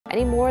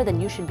any more than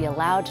you should be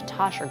allowed to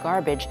toss your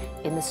garbage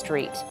in the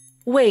street.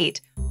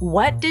 Wait,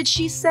 what did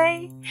she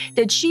say?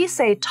 Did she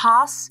say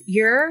toss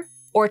your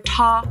or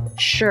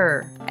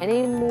sure?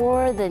 Any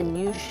more than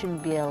you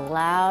should be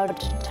allowed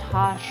to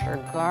toss your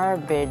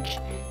garbage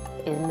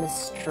in the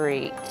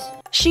street.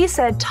 She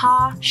said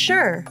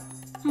sure.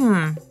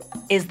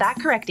 Is that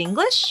correct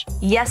English?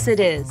 Yes, it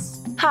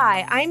is.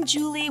 Hi, I'm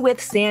Julie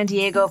with San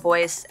Diego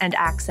Voice and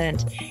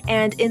Accent,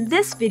 and in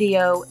this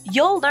video,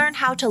 you'll learn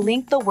how to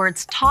link the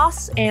words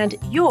toss and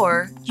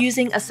your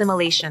using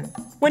assimilation.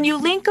 When you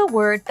link a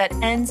word that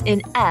ends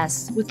in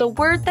S with a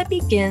word that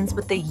begins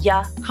with the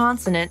y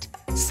consonant,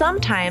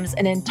 sometimes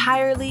an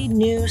entirely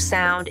new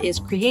sound is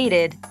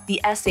created, the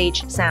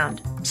sh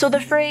sound. So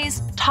the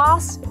phrase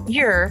toss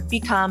your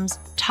becomes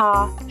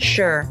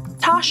sure,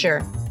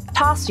 tosher,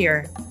 toss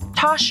your,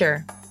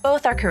 tosher.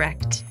 Both are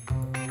correct.